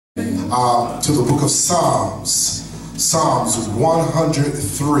to the book of Psalms. Psalms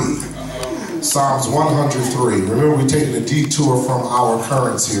 103. Psalms 103. Remember, we're taking a detour from our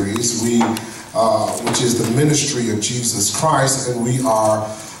current series, which is the ministry of Jesus Christ, and we are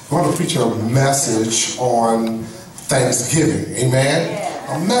going to preach a message on Thanksgiving. Amen?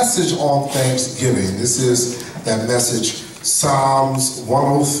 A message on Thanksgiving. This is that message, Psalms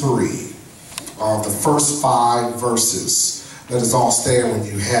 103. The first 5 verses. Let us all stand when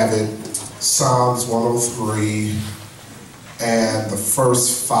you have it. Psalms 103 and the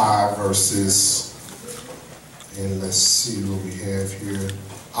first 5 verses. And let's see what we have here.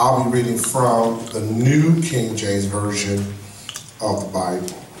 I'll be reading from the New King James Version of the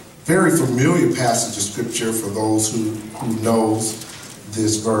Bible. Very familiar passage of scripture for those who knows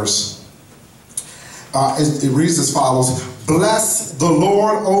this verse. It reads as follows: Bless the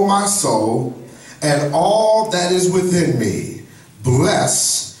Lord, O my soul, and all that is within me.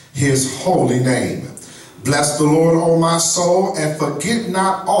 Bless his holy name. Bless the Lord, O my soul, and forget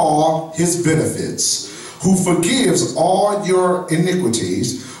not all his benefits, who forgives all your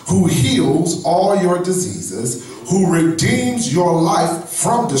iniquities, who heals all your diseases, who redeems your life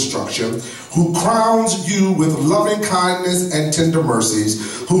from destruction, who crowns you with loving kindness and tender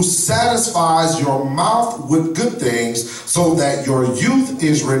mercies, who satisfies your mouth with good things, so that your youth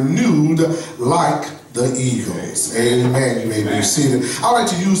is renewed like the eagles. Amen. You may be seated. I'd like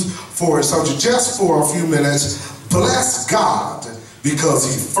to use for a subject, just for a few minutes, bless God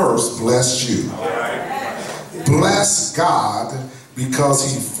because he first blessed you. Bless God because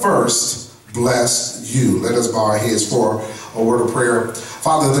he first blessed you. Let us bow our heads for a word of prayer.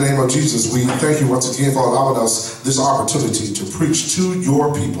 Father, in the name of Jesus, we thank you once again for allowing us this opportunity to preach to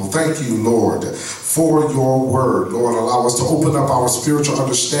your people. Thank you, Lord, for your word. Lord, allow us to open up our spiritual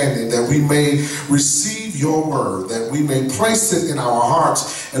understanding that we may receive your word, that we may place it in our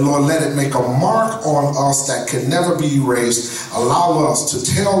hearts, and Lord, let it make a mark on us that can never be erased. Allow us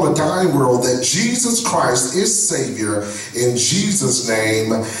to tell the dying world that Jesus Christ is Savior. In Jesus'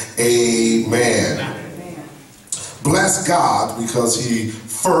 name, amen. Bless God because he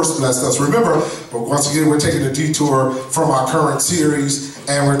first blessed us. Remember, once again, we're taking a detour from our current series,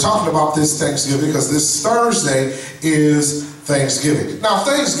 and we're talking about this Thanksgiving because this Thursday is Thanksgiving. Now,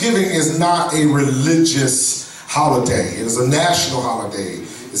 Thanksgiving is not a religious holiday. It is a national holiday.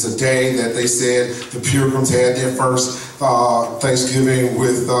 It's a day that they said the Pilgrims had their first Thanksgiving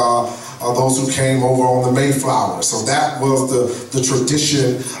with those who came over on the Mayflower. So that was the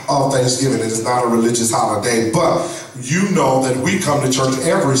tradition of Thanksgiving. It is not a religious holiday, but you know that we come to church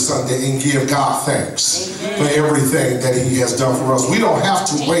every Sunday and give God thanks for everything that he has done for us. We don't have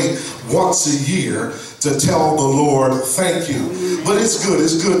to wait once a year to tell the Lord thank you. But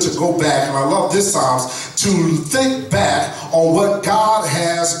it's good to go back, and I love this Psalms, to think back on what God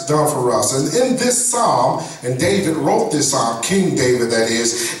has done for us. And in this Psalm, and David wrote this Psalm, King David that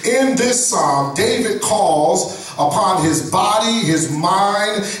is, in this Psalm, David calls upon his body, his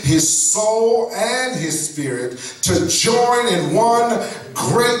mind, his soul, and his spirit to join in one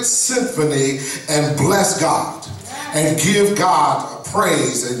great symphony and bless God and give God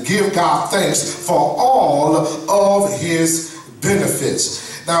praise and give God thanks for all of his benefits.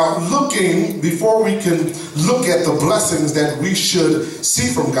 Now, before we can look at the blessings that we should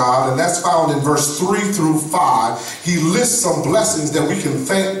see from God, and that's found in verse 3 through 5, he lists some blessings that we can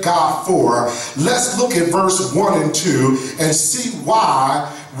thank God for. Let's look at verse 1 and 2 and see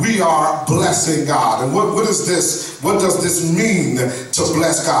why we are blessing God. And what does this mean to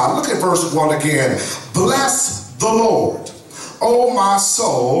bless God? Look at verse 1 again. Bless the Lord, O my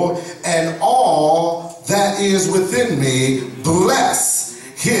soul, and all that is within me. Bless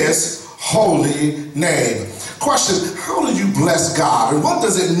his holy name. Question: how do you bless God? And what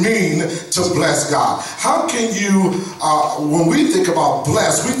does it mean to bless God? How can you, when we think about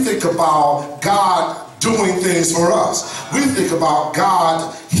bless, we think about God doing things for us. We think about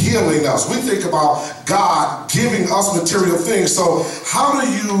God healing us. We think about God giving us material things. So how do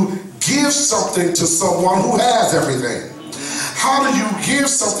you give something to someone who has everything? How do you give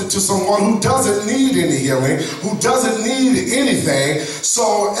something to someone who doesn't need any healing, who doesn't need anything?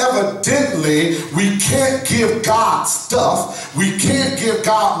 So evidently, we can't give God stuff. We can't give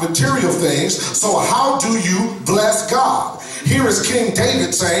God material things. So how do you bless God? Here is King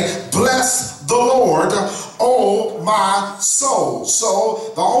David saying, bless the Lord, oh my soul.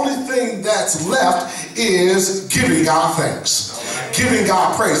 So the only thing that's left is giving God thanks. Giving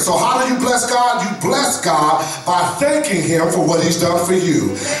God praise. So how do you bless God? You bless God by thanking him for what he's done for you.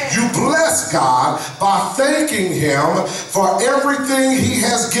 You bless God by thanking him for everything he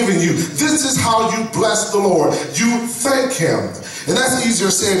has given you. This is how you bless the Lord. You thank him. And that's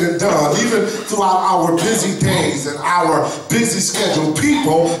easier said than done. Even throughout our busy days and our busy schedule,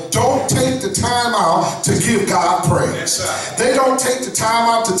 people don't take the time out to give God praise. They don't take the time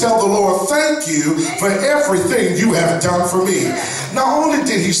out to tell the Lord, thank you for everything you have done for me. Not only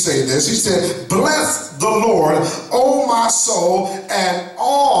did he say this, he said, bless the Lord, O my soul, and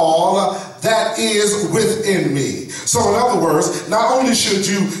all that is within me. So in other words, not only should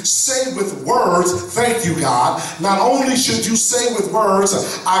you say with words, thank you, God. Not only should you say with words,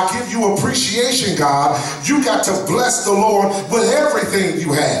 I give you appreciation, God. You got to bless the Lord with everything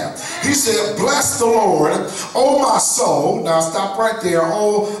you have. He said, bless the Lord, O my soul. Now stop right there.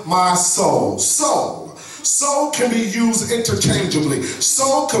 O my soul. Soul. Soul can be used interchangeably.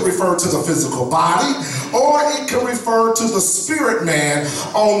 Soul could refer to the physical body, or it can refer to the spirit man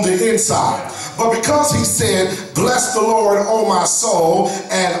on the inside. But because he said, bless the Lord, O my soul,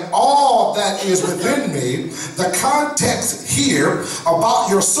 and all that is within me, the context here about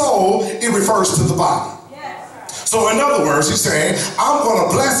your soul, it refers to the body. So in other words, he's saying, I'm going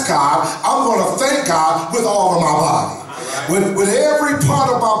to bless God, I'm going to thank God with all of my body. With every part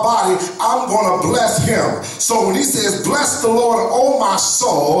of my body, I'm going to bless him. So when he says, bless the Lord, oh my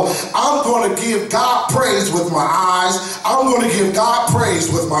soul, I'm going to give God praise with my eyes. I'm going to give God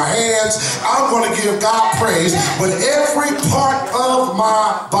praise with my hands. I'm going to give God praise with every part of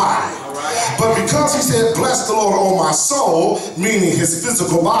my body. But because he said, bless the Lord, oh my soul, meaning his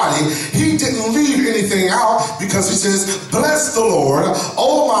physical body, he didn't leave anything out, because he says, bless the Lord,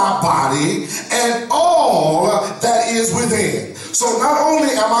 oh my body, and all that is within. So not only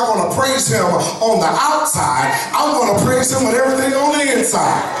am I going to praise him on the outside, I'm going to praise him with everything on the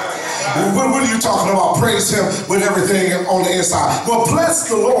inside. What are you talking about? Praise him with everything on the inside. Well, bless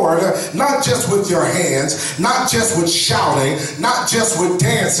the Lord, not just with your hands, not just with shouting, not just with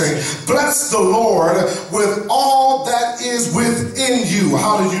dancing. Bless the Lord with all that is within you.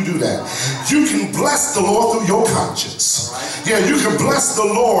 How do you do that? You can bless the Lord through your conscience. Yeah, you can bless the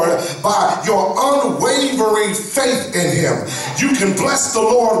Lord by your unwavering faith in him. You can bless the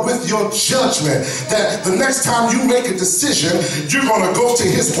Lord with your judgment, that the next time you make a decision, you're going to go to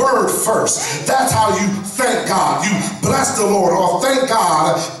his word first. That's how you thank God. You bless the Lord or thank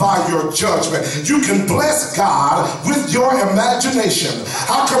God by your judgment. You can bless God with your imagination.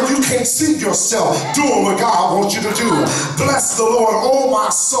 How come you can't see yourself doing what God wants you to do? Bless the Lord, oh my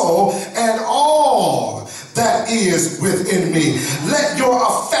soul, and all that is within me. Let your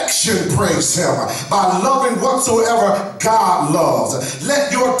affection praise him by loving whatsoever God loves.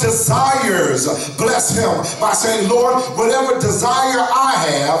 Let your desires bless him by saying, Lord, whatever desire I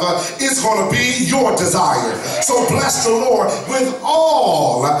have, it's going to be your desire. So bless the Lord with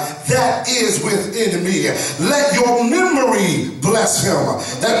all that is within me. Let your memory bless him.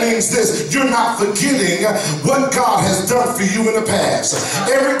 That means this: you're not forgetting what God has done for you in the past.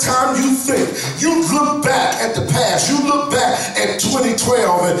 Every time you think, you look back at the past, you look back at 2012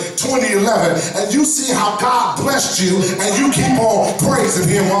 and 2011, and you see how God blessed you, and you keep on praising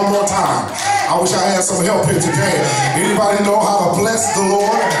him one more time. I wish I had some help here today. Anybody know how to bless the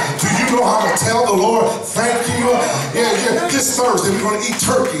Lord? Do you know how to tell the Lord thank you? Yeah. This Thursday we're going to eat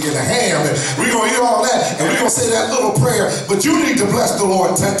turkey and a ham, and we're going to eat all that, and we're going to say that little prayer. But you need to bless the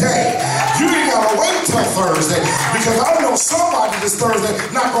Lord today. You ain't got to wait till Thursday, because I know somebody this Thursday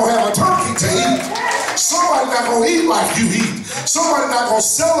not going to have a turkey to eat. Somebody not going to eat like you eat. Somebody not going to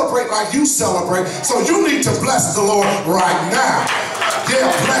celebrate like you celebrate. So you need to bless the Lord right now. Yeah,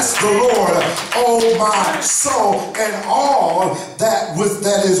 bless the Lord, oh my soul, and all that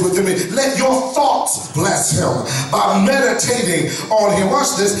is within me. Let your thoughts bless him by meditating on him.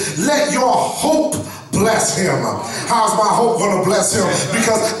 Watch this. Let your hope bless him. How's my hope going to bless him?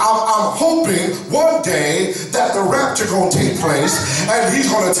 Because I'm hoping one day that the rapture going to take place and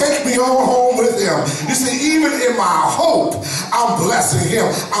he's going to take me on home with him. You see, even in my hope, I'm blessing him.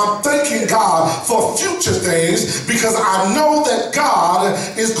 I'm thanking God for future things, because I know that God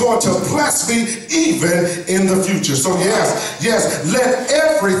is going to bless me even in the future. So yes, let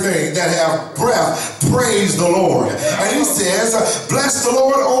everything that have breath praise the Lord. And he says, bless the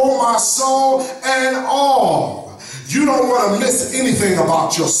Lord, oh my soul, and all. You don't want to miss anything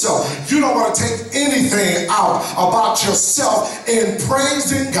about yourself. You don't want to take anything out about yourself in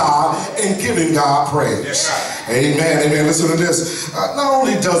praising God and giving God praise. Yes. Amen. Amen. Listen to this. Not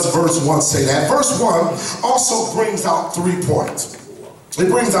only does verse 1 say that, verse 1 also brings out 3 points. It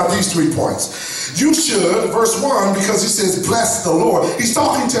brings out these 3 points. You should, verse 1, because he says, bless the Lord. He's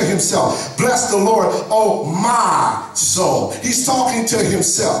talking to himself. Bless the Lord, oh my soul. He's talking to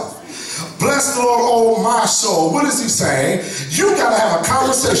himself. Bless the Lord, oh my soul. What is he saying? You got to have a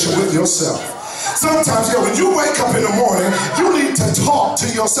conversation with yourself. Sometimes, when you wake up in the morning, you need to talk to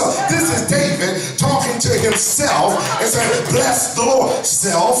yourself. This is David talking to himself and saying, bless the Lord.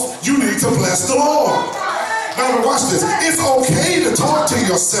 Self, you need to bless the Lord. Now watch this. It's okay to talk to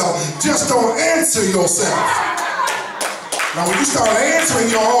yourself, just don't answer yourself. Now when you start answering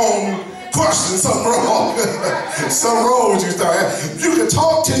your own questions, something wrong. Something wrong with you. You can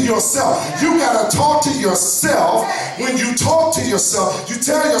talk to yourself. You got to talk to yourself. When you talk to yourself, you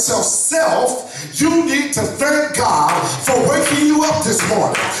tell yourself, self, you need to thank God for waking you up this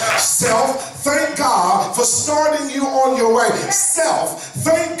morning. Self, thank God for starting you on your way. Self,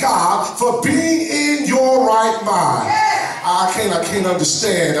 thank God for being in your right mind. I can't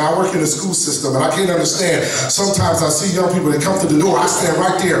understand. I work in the school system and I can't understand. Sometimes I see young people that come to the door. I stand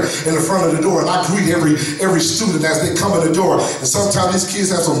right there in the front of the door and I greet every student as they come in the door. And sometimes these kids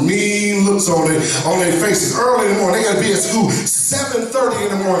have some mean looks on their faces. Early in the morning, they gotta be at school 7:30 in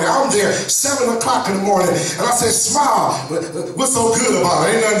the morning. I'm there 7 o'clock in the morning and I say, smile. What's so good about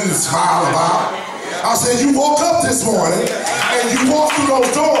it? Ain't nothing to smile about. I said, you woke up this morning and you walked through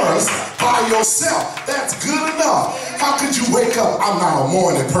those doors by yourself. That's good enough. How could you wake up? I'm not a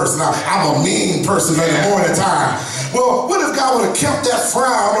morning person. I'm a mean person in the morning time. Well, what if God would have kept that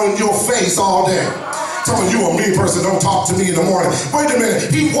frown on your face all day? Telling you a mean person, don't talk to me in the morning. Wait a minute,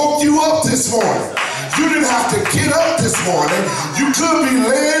 he woke you up this morning. You didn't have to get up this morning. You could be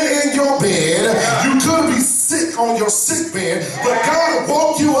laying in your bed. You could be sick on your sick bed, but God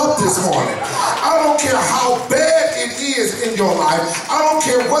woke you up this morning. I don't care how bad it is in your life. I don't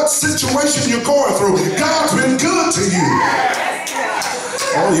care what situation you're going through. God's been good to you.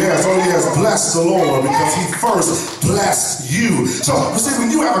 Oh yes, bless the Lord because he first blessed you. So, see, when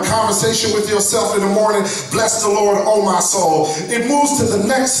you have a conversation with yourself in the morning, bless the Lord, oh my soul, it moves to the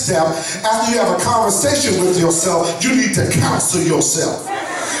next step. After you have a conversation with yourself, you need to counsel yourself.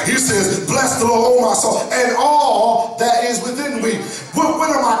 He says, bless the Lord, oh my soul, and all that is within me. What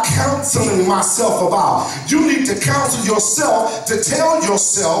am I counseling myself about? You need to counsel yourself to tell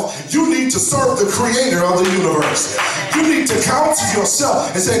yourself you need to serve the creator of the universe. You need to counsel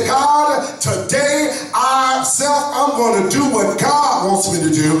yourself and say, God, today I'm going to do what God wants me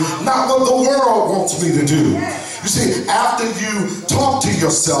to do, not what the world wants me to do. You see, after you talk to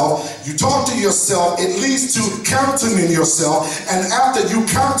yourself, it leads to counseling yourself. And after you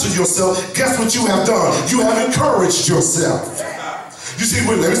counsel yourself, guess what you have done? You have encouraged yourself. You see,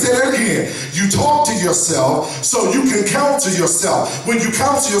 let me say that again. You talk to yourself so you can counsel yourself. When you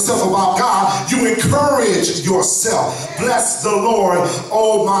counsel yourself about God, you encourage yourself. Bless the Lord,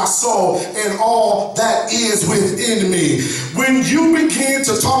 oh my soul, and all that is within me. When you begin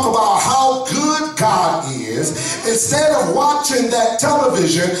to talk about how good God is, instead of watching that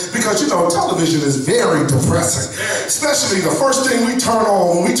television, because you know television is very depressing, especially the first thing we turn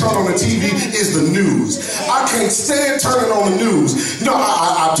on when we turn on the TV is the news. I can't stand turning on the news. You know,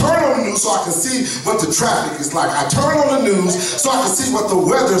 I turn on the news so I can see what the traffic is like. I turn on the news so I can see what the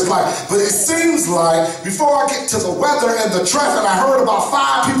weather is like. But it seems like before I get to the weather and the traffic, I heard about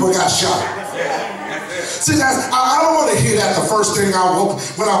 5 people got shot. See, I don't want to hear that the first thing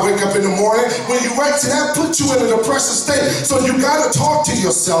when I wake up in the morning. When you wake to that, put you in a depressive state. So you got to talk to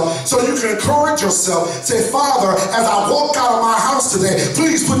yourself so you can encourage yourself. Say, Father, as I walk out of my house today,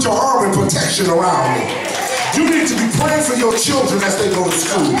 please put your arm and protection around me. You need to be praying for your children as they go to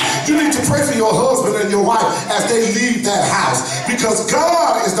school. You need to pray for your husband and your wife as they leave that house. Because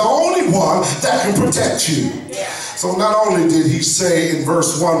God is the only one that can protect you. So not only did he say in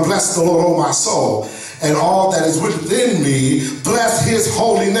verse 1, bless the Lord, oh my soul, and all that is within me, bless his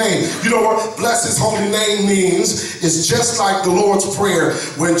holy name. You know what bless his holy name means? It's just like the Lord's Prayer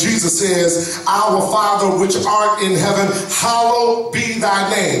when Jesus says, our Father which art in heaven, hallowed be thy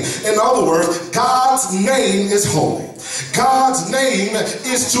name. In other words, God's name is holy. God's name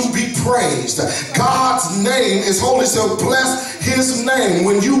is to be praised. God's name is holy, so bless his name.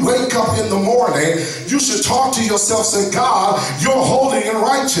 When you wake up in the morning, you should talk to yourself, say, God, you're holy and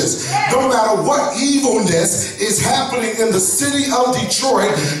righteous. No matter what evilness is happening in the city of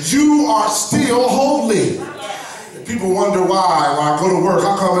Detroit, you are still holy. People wonder why when I go to work,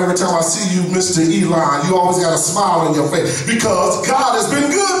 how come every time I see you, Mr. Elon, you always got a smile on your face? Because God has been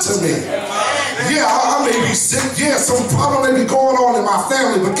good to me. Yeah, I may be sick. Yeah, some problem may be going on in my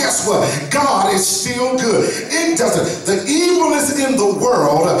family, but guess what? God is still good. It doesn't. The evilness in the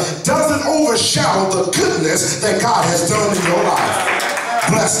world doesn't overshadow the goodness that God has done in your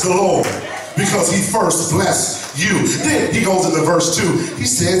life. Bless the Lord, because he first blessed you. Then he goes into verse 2. He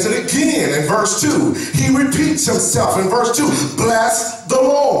says it again in verse 2. He repeats himself in verse 2. Bless the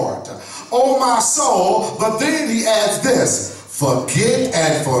Lord, oh my soul. But then he adds this. forget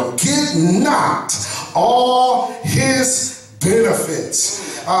and forget not all his benefits.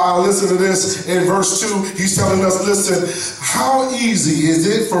 Listen to this in verse 2. He's telling us, listen, how easy is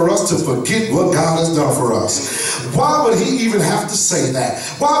it for us to forget what God has done for us? Why would he even have to say that?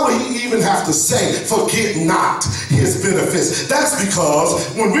 Why would he even have to say, forget not his benefits? That's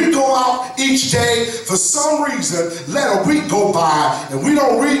because when we go out each day, for some reason, let a week go by and we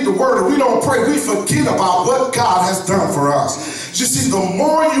don't read the word and we don't pray, we forget about what God has done for us. You see, the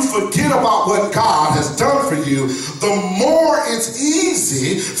more you forget about what God has done for you, the more it's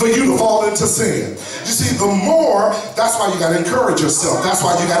easy for you to fall into sin. You see, the more, that's why you got to encourage yourself. That's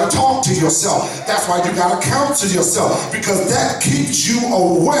why you got to talk to yourself. That's why you got to counsel yourself, because that keeps you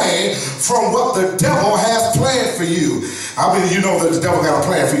away from what the devil has planned for you. I mean, you know that the devil got a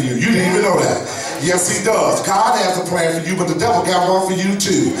plan for you. You didn't even know that. Yes, he does. God has a plan for you, but the devil got one for you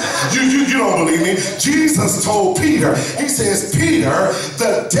too. You don't believe me? Jesus told Peter, he says, Peter,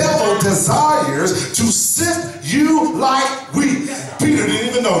 the devil desires to sift you like wheat. Peter didn't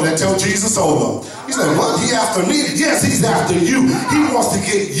even know that till Jesus told him. He said, what? He after me? Yes, he's after you. He wants to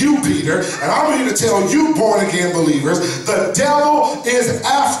get you, Peter. And I'm here to tell you, born-again believers, the devil is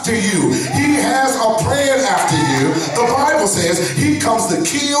after you. He has a plan after you. The Bible says he comes to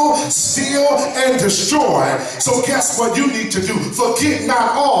kill, steal, and destroy. So guess what you need to do? Forget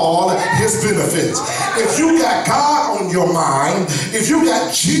not all his benefits. If you got God on your mind, if you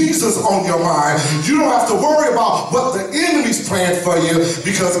got Jesus on your mind, you don't have to worry about what the enemy's planned for you,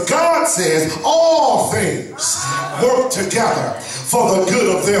 because God says all things work together for the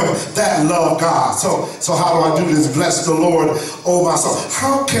good of them that love God. So how do I do this? Bless the Lord, oh my soul.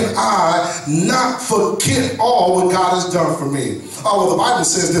 How can I not forget all what God has done for me? Oh, well, the Bible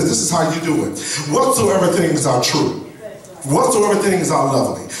says this. This is how you do it. Whatsoever things are true, whatsoever things are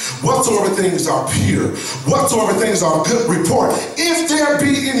lovely, whatsoever things are pure, whatsoever things are good report, if there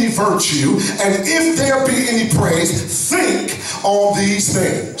be any virtue and if there be any praise, think on these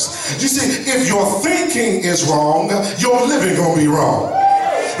things. You see, if your thinking is wrong, your living gonna be wrong.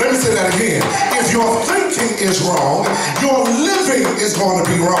 Let me say that again. If your thinking is wrong, your living is going to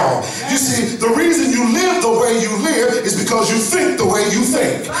be wrong. You see, the reason you live the way you live is because you think the way you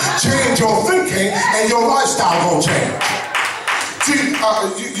think. Change your thinking and your lifestyle won't change. See,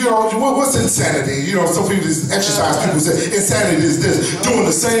 you know, what's insanity? You know, some people, exercise people say insanity is this: doing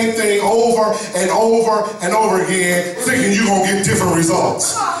the same thing over and over and over again, thinking you're going to get different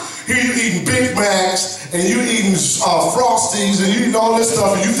results. Here you eating Big Macs, and you eating Frosties, and you eating all this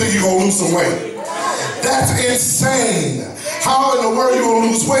stuff, and you think you're going to lose some weight. That's insane. How in the world you going to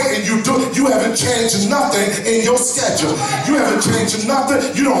lose weight and you haven't changed nothing in your schedule? You haven't changed nothing.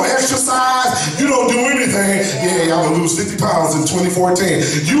 You don't exercise. You don't do anything. Yeah, I'm going to lose 50 pounds in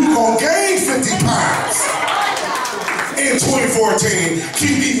 2014. You going to gain 50 pounds in 2014.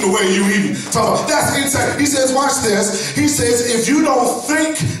 Keep eating the way you eat. So that's insane. He says, watch this. He says, if you don't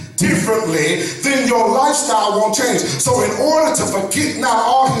think differently, then your lifestyle won't change. So in order to forget not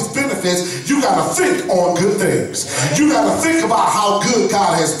all his benefits, you got to think on good things. You got to think about how good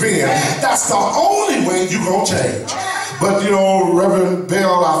God has been. That's the only way you're going to change. But you know, Reverend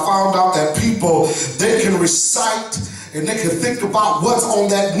Bell, I found out that people, they can recite and they can think about what's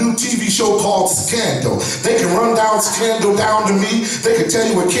on that new TV show called Scandal. They can run down Scandal down to me. They can tell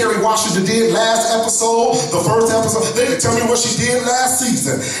you what Kerry Washington did last episode, the first episode. They can tell me what she did last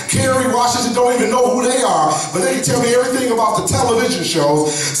season. Kerry Washington don't even know who they are, but they can tell me everything about the television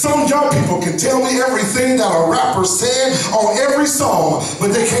shows. Some young people can tell me everything that a rapper said on every song,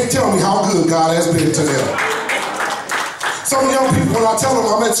 but they can't tell me how good God has been to them. Some young people, when I tell them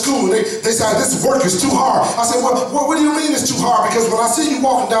I'm at school, they say, this work is too hard. I say, well, what do you mean it's too hard? Because when I see you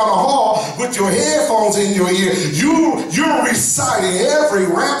walking down the hall with your headphones in your ear, you're reciting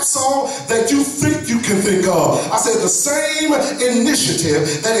every rap song that you think you can think of. I said, the same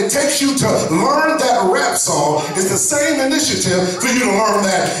initiative that it takes you to learn that rap song is the same initiative for you to learn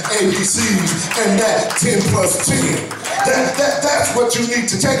that ABCs and that 10 plus 10. That's what you need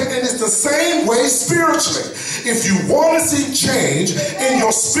to take. And it's the same way spiritually. If you want to see change in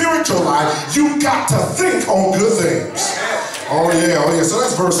your spiritual life, you got to think on good things. Oh yeah. So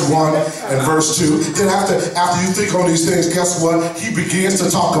that's verse 1 and verse 2. Then after you think on these things, guess what? He begins to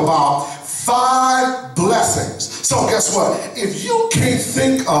talk about 5 blessings. So guess what? If you can't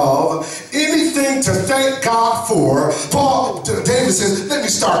think of anything to thank God for, David says, let me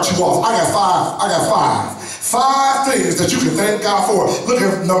start you off. I got 5. 5 things that you can thank God for. Look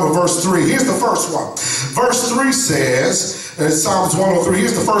at verse 3. Here's the first one. Verse 3 says, in Psalms 103,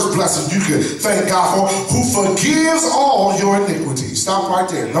 here's the first blessing you can thank God for, who forgives all your iniquities. Stop right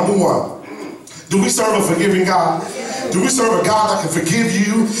there. Number 1. Do we serve a forgiving God? Do we serve a God that can forgive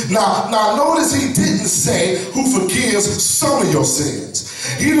you? Now notice he didn't say who forgives some of your sins.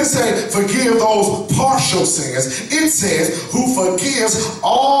 He didn't say forgive those partial sins. It says who forgives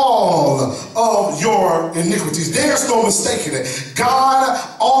all of your iniquities. There's no mistaking it. God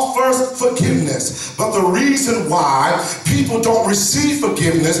offers forgiveness. But the reason why people don't receive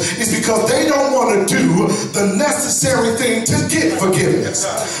forgiveness is because they don't want to do the necessary thing to get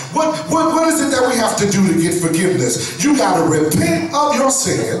forgiveness. What is it that we have to do to get forgiveness? You got to repent of your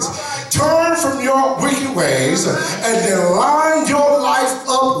sins, turn from your wicked ways, and then line your life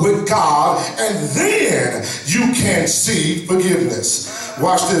up with God, and then you can see forgiveness.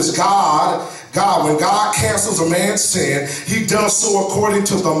 Watch this. When God cancels a man's sin, he does so according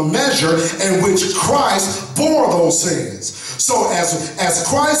to the measure in which Christ bore those sins. So as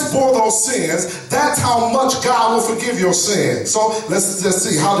Christ bore those sins, that's how much God will forgive your sins. So let's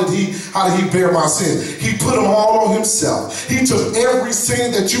see, how did he bear my sins? He put them all on himself. He took every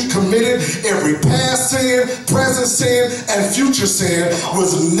sin that you committed, every past sin, present sin, and future sin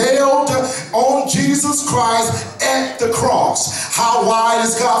was nailed on Jesus Christ at the cross. How wide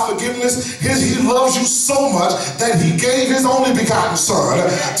is God's forgiveness? He loves you so much that he gave his only begotten son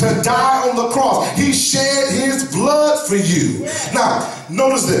to die on the cross. He shed his blood for you. Now,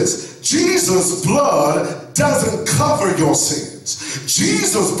 notice this. Jesus' blood doesn't cover your sins.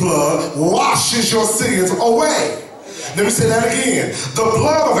 Jesus' blood washes your sins away. Let me say that again. The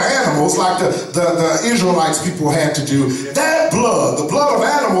blood of animals, like the Israelites people had to do, that blood, the blood of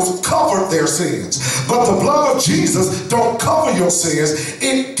animals covered their sins. But the blood of Jesus don't cover your sins.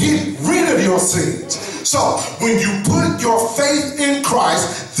 It gets rid of your sins. So when you put your faith in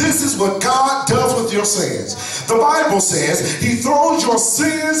Christ, this is what God does with your sins. The Bible says he throws your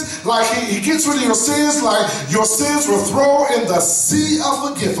sins like he gets rid of your sins like your sins were thrown in the sea of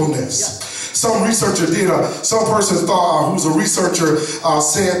forgetfulness. Some researcher some person thought, who's a researcher,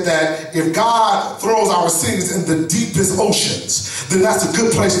 said that if God throws our sins in the deepest oceans, then that's a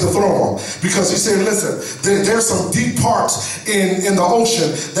good place to throw them. Because he said, listen, there's some deep parts in the ocean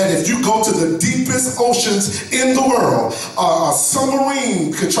that if you go to the deepest oceans in the world, a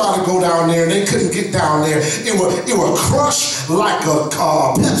submarine could try to go down there and they couldn't get down there. It would crush like a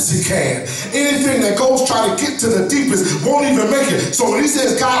Pepsi can. Anything that goes try to get to the deepest won't even make it. So when he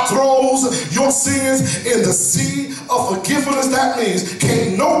says God throws your sins in the sea of forgiveness, that means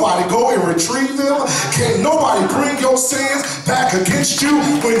can't nobody go and retrieve them. Can't nobody bring your sins back against you.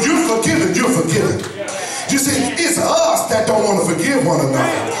 When you're forgiven, you're forgiven. You see, it's us that don't want to forgive one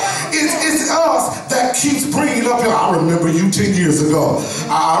another. It's us that keeps bringing up, I remember you 10 years ago.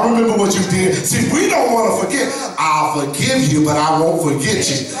 I remember what you did. See, we don't want to forget. I'll forgive you, but I won't forget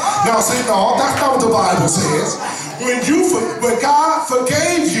you. Now, see, no, that's not what the Bible says. When God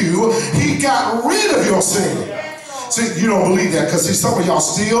forgave you, he got rid of your sin. See, you don't believe that because see, some of y'all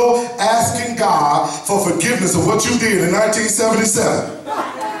still asking God for forgiveness of what you did in 1977.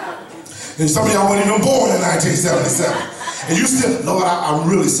 And some of y'all weren't even born in 1977. And you still, Lord, I'm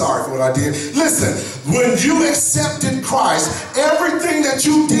really sorry for what I did. Listen, when you accepted Christ, everything that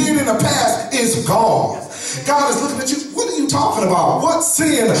you did in the past is gone. God is looking at you. What are you talking about? What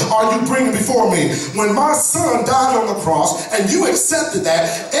sin are you bringing before me? When my son died on the cross and you accepted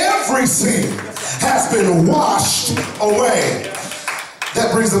that, every sin has been washed away.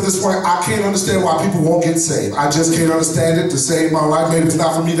 That brings up this point. I can't understand why people won't get saved. I just can't understand it to save my life. Maybe it's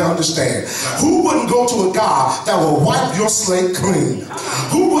not for me to understand. Who wouldn't go to a God that will wipe your slate clean?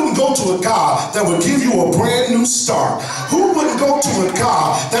 Who wouldn't go to a God that would give you a brand new start? Who wouldn't go to a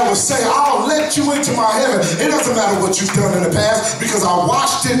God that would say, I'll let you into my heaven. It doesn't matter what you've done in the past because I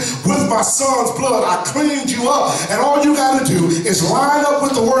washed it with my son's blood. I cleaned you up. And all you got to do is line up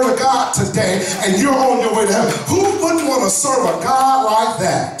with the word of God today and you're on your way to heaven. Who wouldn't want to serve a God like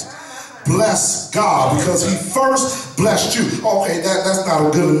that? Bless God because he first blessed you. Okay, that's not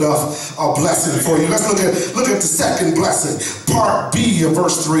a good enough blessing for you. Let's look at the second blessing, part B of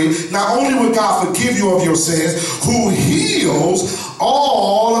verse 3. Not only will God forgive you of your sins, who heals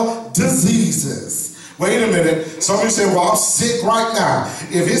all diseases. Wait a minute. Some of you say, well, I'm sick right now.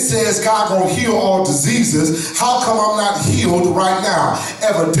 If it says God gonna heal all diseases, how come I'm not healed right now?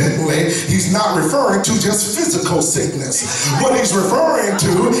 Evidently, he's not referring to just physical sickness. What he's referring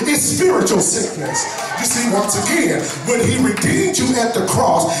to is spiritual sickness. You see, once again, when he redeemed you at the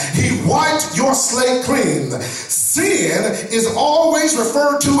cross, he wiped your your slate clean. Sin is always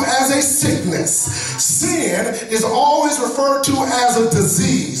referred to as a sickness. Sin is always referred to as a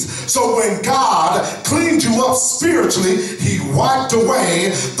disease. So when God cleaned you up spiritually, he wiped away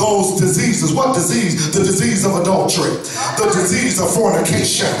those diseases. What disease? The disease of adultery, the disease of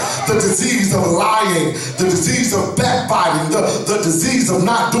fornication, the disease of lying, the disease of backbiting, the disease of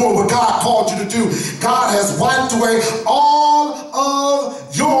not doing what God called you to do. God has wiped away all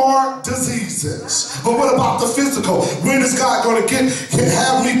of your diseases. But what about the physical? When is God going to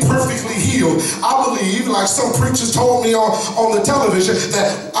have me perfectly healed? I believe, like some preachers told me on the television,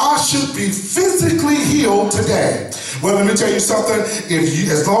 that I should be physically healed today. Well, let me tell you something.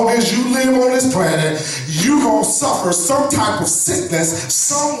 As long as you live on this planet, you're going to suffer some type of sickness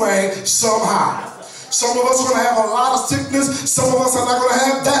some way, somehow. Some of us are going to have a lot of sickness. Some of us are not going to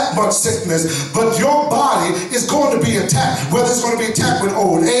have that much sickness. But your body is going to be attacked. Whether it's going to be attacked with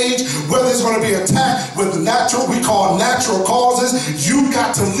old age, whether it's going to be attacked with we call natural causes, you've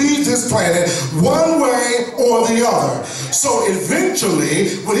got to leave this planet one way or the other. So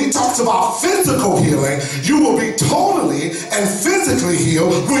eventually, when he talks about physical healing, you will be totally and physically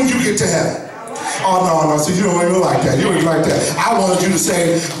healed when you get to heaven. Oh, no, so you don't even like that. You don't even like that. I wanted you to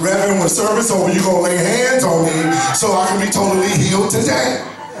say, Reverend, when service over, you're going to lay hands on me so I can be totally healed today.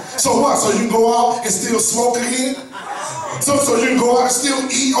 So what? So you can go out and still smoke again? So you can go out and still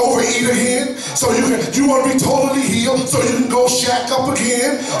overeat again? So you want to be totally healed so you can go shack up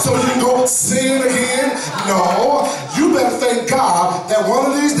again? So you can go sin again? No. You better thank God that one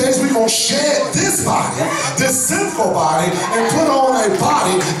of these days we're going to shed this body, this sinful body, and put on a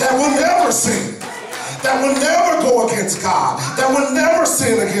body that will never sin, that will never go against God, that will never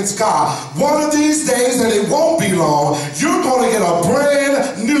sin against God. One of these days, and it won't be long, you're going to get a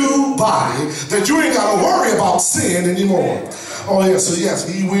brand new body that you ain't got to worry about sin anymore. Oh yeah, so yes,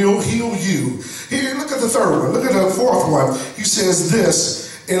 he will heal you. Here, look at the third one. Look at the fourth one. He says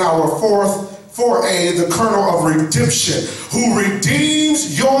this in our 4A, the kernel of redemption, who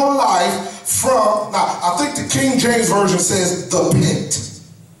redeems your life from, now I think the King James Version says the pit.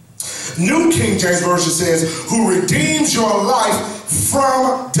 New King James Version says, who redeems your life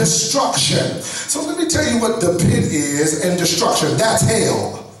from destruction. So let me tell you what the pit is and destruction. That's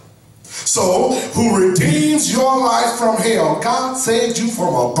hell. So, who redeems your life from hell. God saved you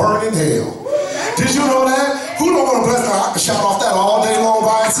from a burning hell. Did you know that? Who don't want to bless God? I can shout off that all day long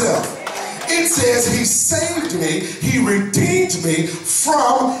by itself. It says he saved me, he redeemed me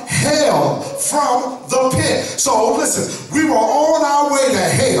from hell, from the pit. So listen, we were on our way to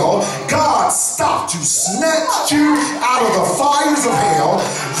hell. God stopped you, snatched you out of the fires of hell.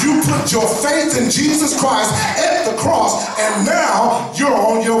 You put your faith in Jesus Christ at the cross, and now you're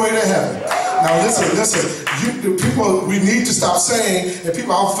on your way to heaven. Now listen, people, we need to stop saying, and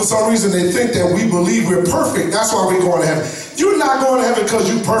people, for some reason, they think that we believe we're perfect. That's why we're going to heaven. You're not going to heaven because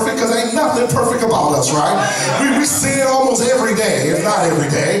you're perfect, because ain't nothing perfect about us, right? We sin almost every day, if not every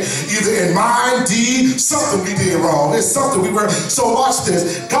day. Either in mind, deed, something we did wrong. It's something we were. So watch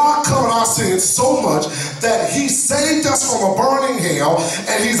this. God covered our sins so much that he saved us from a burning hell,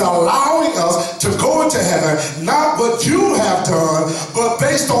 and he's allowing us to go into heaven, not what you have done, but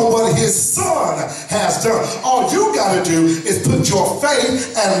based on what his son has done. All you got to do is put your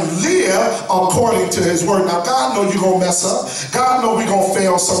faith and live according to his word. Now, God knows you're going to mess up. God knows we're going to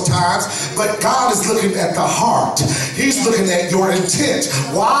fail sometimes, but God is looking at the heart. He's looking at your intent.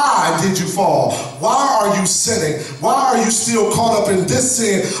 Why did you fall? Why are you sinning? Why are you still caught up in this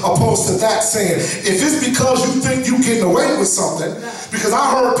sin opposed to that sin? If it's because you think you're getting away with something, because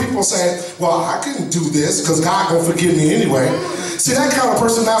I heard people say, well, I can do this because God going to forgive me anyway. See, that kind of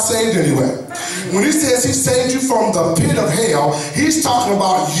person not saved anyway. When he says he saved you from the pit of hell, he's talking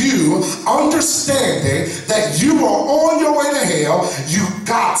about you understanding that you are on your way to hell. You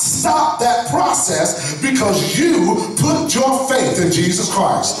got to stop that process because you put your faith in Jesus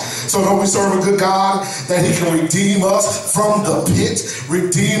Christ. So don't we serve a good God that he can redeem us from the pit,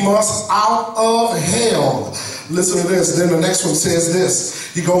 redeem us out of hell. Listen to this. Then the next one says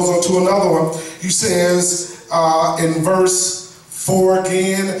this. He goes on to another one. He says in verse 4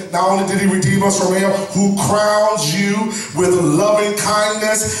 again, not only did he redeem us from hell, who crowns you with loving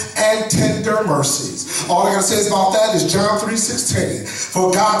kindness and tender mercies. All I gotta say about that is John 3:16.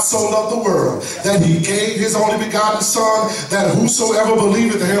 For God so loved the world that he gave his only begotten son, that whosoever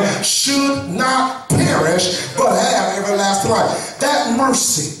believeth in him should not perish, but have everlasting life. That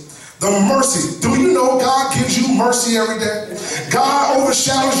mercy, The mercy. Do you know God gives you mercy every day? God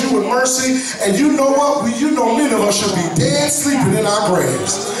overshadows you with mercy. And you know what? You know many of us should be dead sleeping in our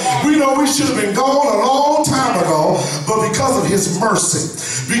graves. We know we should have been gone a long time ago, but because of his mercy,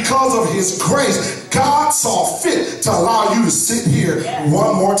 because of his grace, God saw fit to allow you to sit here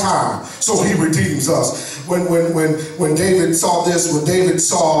one more time. So he redeems us. When David saw this, when David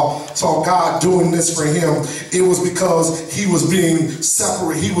saw God doing this for him, it was because he was being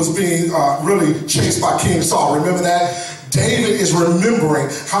separated. He was being really chased by King Saul. Remember that? David is remembering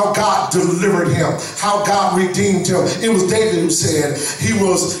how God delivered him, how God redeemed him. It was David who said he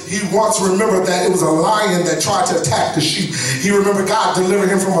once remembered that it was a lion that tried to attack the sheep. He remembered God delivered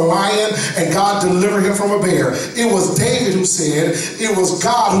him from a lion and God delivered him from a bear. It was David who said it was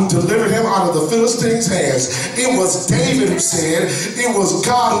God who delivered him out of the Philistines' hands. It was David who said it was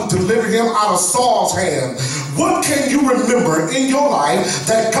God who delivered him out of Saul's hand. What can you remember in your life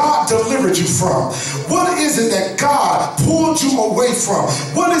that God delivered you from? What is it that God pulled you away from?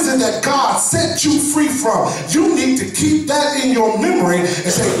 What is it that God set you free from? You need to keep that in your memory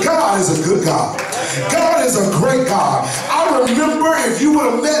and say, God is a good God. God is a great God. I remember if you would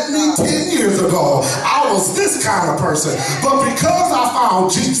have met me 10 years ago, I was this kind of person. But because I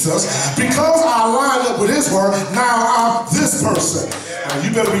found Jesus, because I lined up with his word, now I'm this person. Now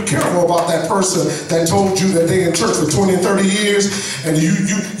you better be careful about that person that told you that they in church for 20 and 30 years and you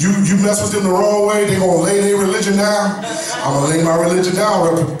mess with them the wrong way, they're going to lay their religion down. I'm going to lay my religion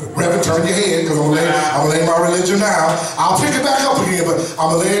down. Reverend, turn your head because I'm going to lay my religion down. I'll pick it back up again, but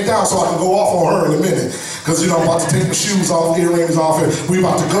I'm going to lay it down so I can go off on her in a minute. Because, you know, I'm about to take my shoes off, earrings off, and we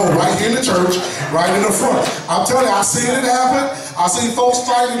about to go right here in the church, right in the front. I'm telling you, I've seen it happen. I see folks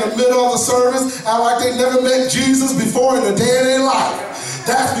fight in the middle of the service, act like they never met Jesus before in a day of their life.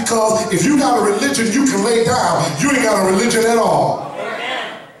 That's because if you got a religion you can lay down, you ain't got a religion at all.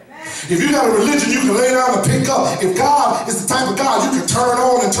 If you got a religion you can lay down and pick up, if God is the type of God you can turn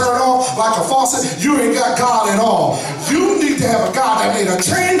on and turn off like a faucet, you ain't got God at all. You need to have a God that made a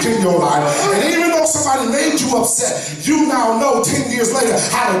change in your life. And even though somebody made you upset, you now know 10 years later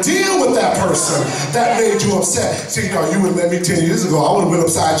how to deal with that person that made you upset. See, you know, you would have met me 10 years ago, I would have been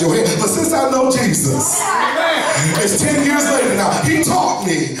upside your head. But since I know Jesus, it's 10 years later now, he taught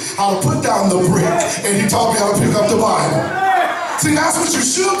me how to put down the brick and he taught me how to pick up the Bible. See, that's what you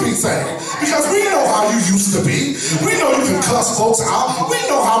should be saying. Because we know how you used to be. We know you can cuss folks out. We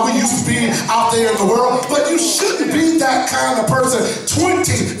know how we used to be out there in the world. But you shouldn't be that kind of person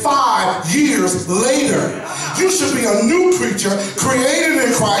 25 years later. You should be a new creature created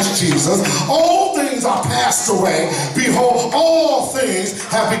in Christ Jesus. All things are passed away. Behold, all things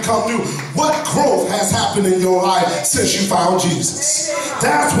have become new. What growth has happened in your life since you found Jesus?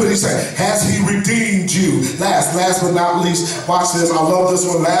 That's what he's saying. Has he redeemed you? Last but not least, watch this. I love this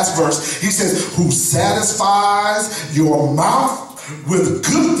one, last verse. He says, who satisfies your mouth with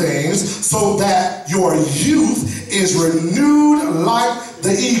good things so that your youth is renewed like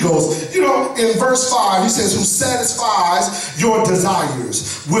the eagles. You know, in verse 5, he says, who satisfies your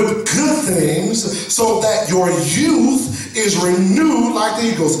desires with good things so that your youth is renewed like the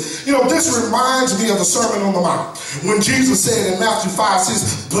eagles. You know, this reminds me of the Sermon on the Mount. When Jesus said in Matthew 5,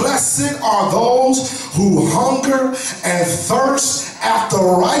 says, blessed are those who hunger and thirst after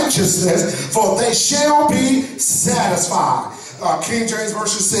righteousness, for they shall be satisfied. King James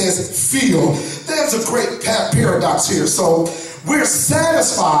Version says, feel. There's a great paradox here. So we're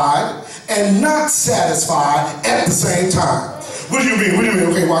satisfied and not satisfied at the same time. What do you mean? What do you mean?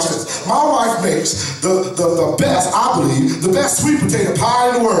 Okay, watch this. My wife makes the best, I believe, the best sweet potato pie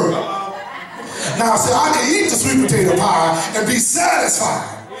in the world. Now, see, I can eat the sweet potato pie and be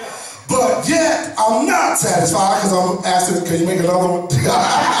satisfied. But yet, I'm not satisfied because I'm asking, can you make another one? Can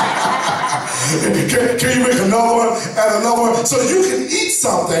you make another one and another one? So you can eat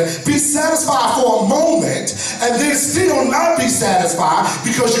something, be satisfied for a moment, and then still not be satisfied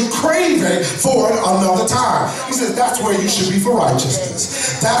because you crave it for it another time. He says that's where you should be for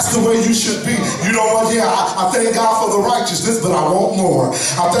righteousness. That's the way you should be. You know what? Yeah, I thank God for the righteousness, but I want more.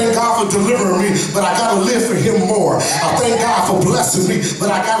 I thank God for delivering me, but I got to live for him more. I thank God for blessing me,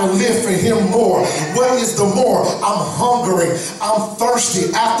 but I got to live for him more. What is the more? I'm hungering. I'm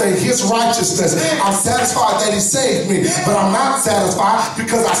thirsty after his righteousness. I'm satisfied that he saved me, but I'm not satisfied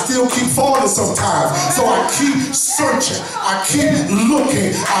because I still keep falling sometimes. So I keep searching. I keep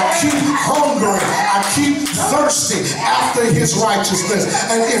looking. I keep hungering. I keep thirsty after his righteousness.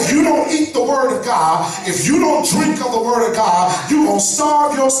 And if you don't eat the word of God, if you don't drink of the word of God, you're going to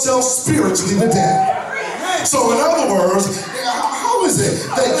starve yourself spiritually to death. So in other words, how How is it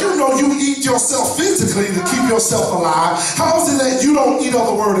that you know you eat yourself physically to keep yourself alive? How is it that you don't eat of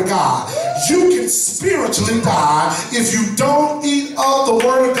the Word of God? You can spiritually die if you don't eat of the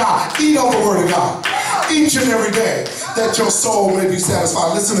Word of God. Eat of the Word of God each and every day, that your soul may be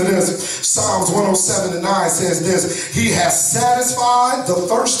satisfied. Listen to this. Psalms 107:9 says this: He has satisfied the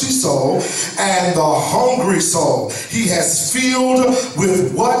thirsty soul and the hungry soul. He has filled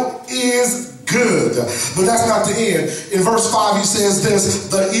with what is good. But that's not the end. In verse 5 he says this: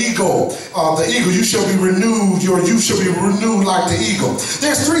 the eagle, you shall be renewed, your youth shall be renewed like the eagle.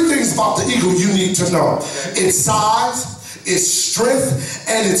 There's three things about the eagle you need to know: its size, its strength,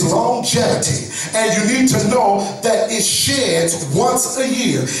 and its longevity. And you need to know that it sheds once a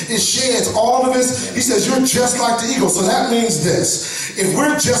year. It sheds all of its, he says, you're just like the eagle. So that means this: if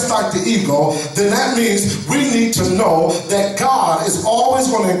we're just like the eagle, then that means we need to know that God is always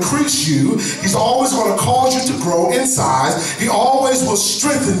going to increase you. He's always going to cause you to grow in size. He always will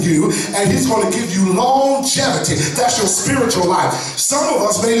strengthen you, and he's going to give you longevity. That's your spiritual life. Some of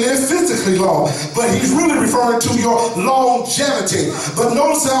us may live physically long, but he's really referring to your longevity. But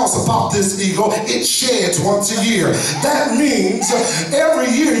notice else about this eagle: it sheds once a year. That means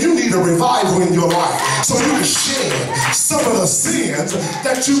every year you need a revival in your life, so you can shed some of the sins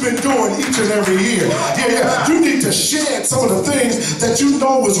that you've been doing each and every year. Yeah, you need to shed some of the things that you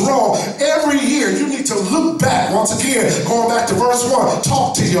know is wrong. Every year you need to look back. Once again, going back to verse 1,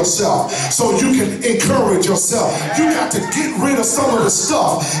 talk to yourself so you can encourage yourself. You got to get rid of some of the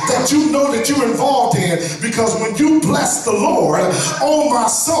stuff that you know that you're involved in, because when you bless the Lord, oh my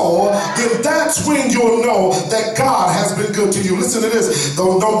soul, then that's when you'll know that God has been good to you. Listen to this.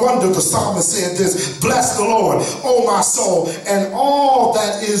 No wonder the psalmist said this: bless the Lord, oh my soul, and all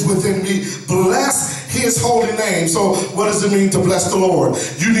that is within me, bless his holy name. So what does it mean to bless the Lord?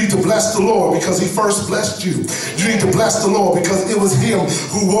 You need to bless the Lord because he first blessed you. You need to bless the Lord because it was him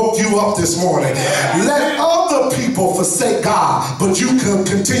who woke you up this morning. Let other people forsake God, but you can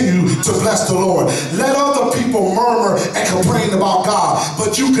continue to bless the Lord. Let other people murmur and complain about God,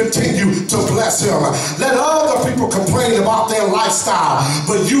 but you continue to bless him. Let other people complain about their lifestyle,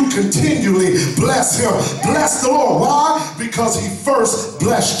 but you continually bless him. Bless the Lord. Why? Because he first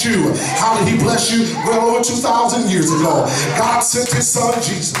blessed you. How did he bless you? Well, over 2,000 years ago, God sent his son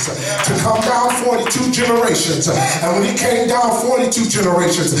Jesus to come down 42 generations. And when he came down 42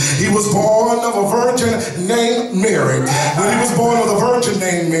 generations, he was born of a virgin named Mary. When he was born of a virgin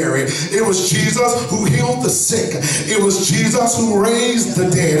named Mary, it was Jesus who healed the sick. It was Jesus who raised the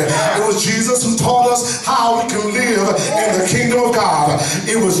dead. It was Jesus who taught us how we can live in the kingdom of God.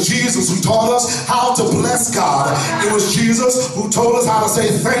 It was Jesus who taught us how to bless God. It was Jesus who told us how to say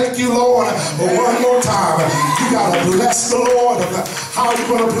thank you, Lord. But one more time, you got to bless the Lord. How are you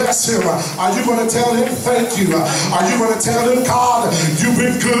going to bless him? Are you going to tell him thank you? Are you going to tell him, God, you've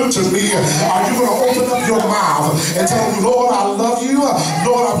been good to me? Are you going to open up your mouth and tell him, Lord, I love you.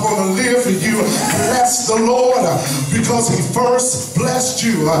 Lord, I'm going to live for you. Bless the Lord because he first blessed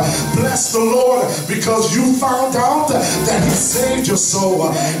you. Bless the Lord because you found out that he saved your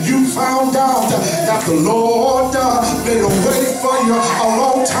soul. You found out that the Lord made a way for you a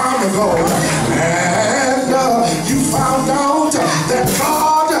long time ago. And you found out that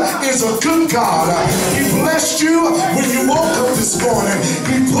God is a good God. He blessed you when you woke up this morning.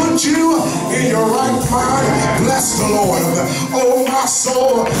 He put you in your right mind. Bless the Lord, oh my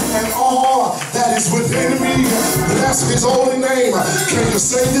soul, and all that is within me. Bless his holy name. Can you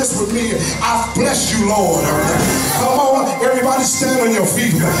say this with me? I bless you, Lord. Come on, everybody stand on your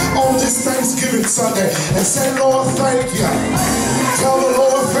feet on this Thanksgiving Sunday and say, Lord, thank you. Tell the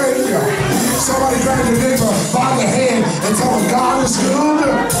Lord, thank you. Somebody grab your neighbor by the hand and tell him, God is good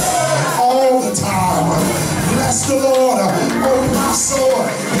all the time. Bless the Lord, oh my soul.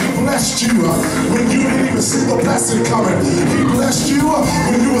 He blessed you when you didn't even see the blessing coming. He blessed you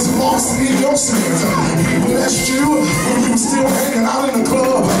when you was lost in your sins. He blessed you when you were still hanging out in the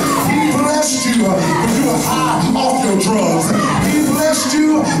club. He blessed you when you were high off your drugs. He blessed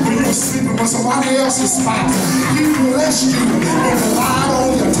you when you were sleeping with somebody else's spot. He blessed you when you lied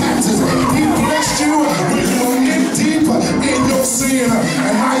on your taxes. He blessed you when you were in deep in your sin.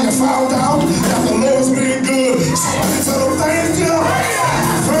 And now you found out that the Lord's been good. Somebody tell him, thank you.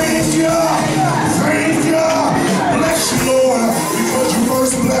 Thank you. Thank you. Bless you, Lord, because you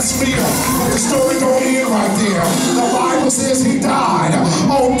first blessed me. But the story don't end right there. The Bible says he died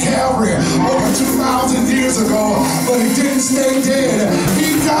on Calvary over 2,000 years ago, but he didn't stay dead.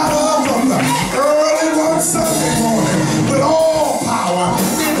 He got up early one Sunday morning with all power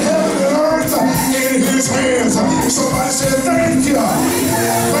in heaven and earth in his hands. Somebody said, thank you.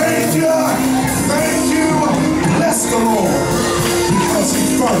 Thank you. Thank you. Bless the Lord.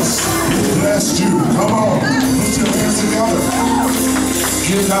 blessed you. Come on, put your hands together.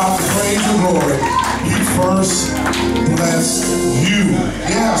 Give God the praise and glory. He first blessed you.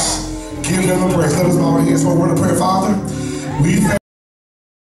 Yes, give him the praise. Let us bow our heads for a word of prayer. Father, we thank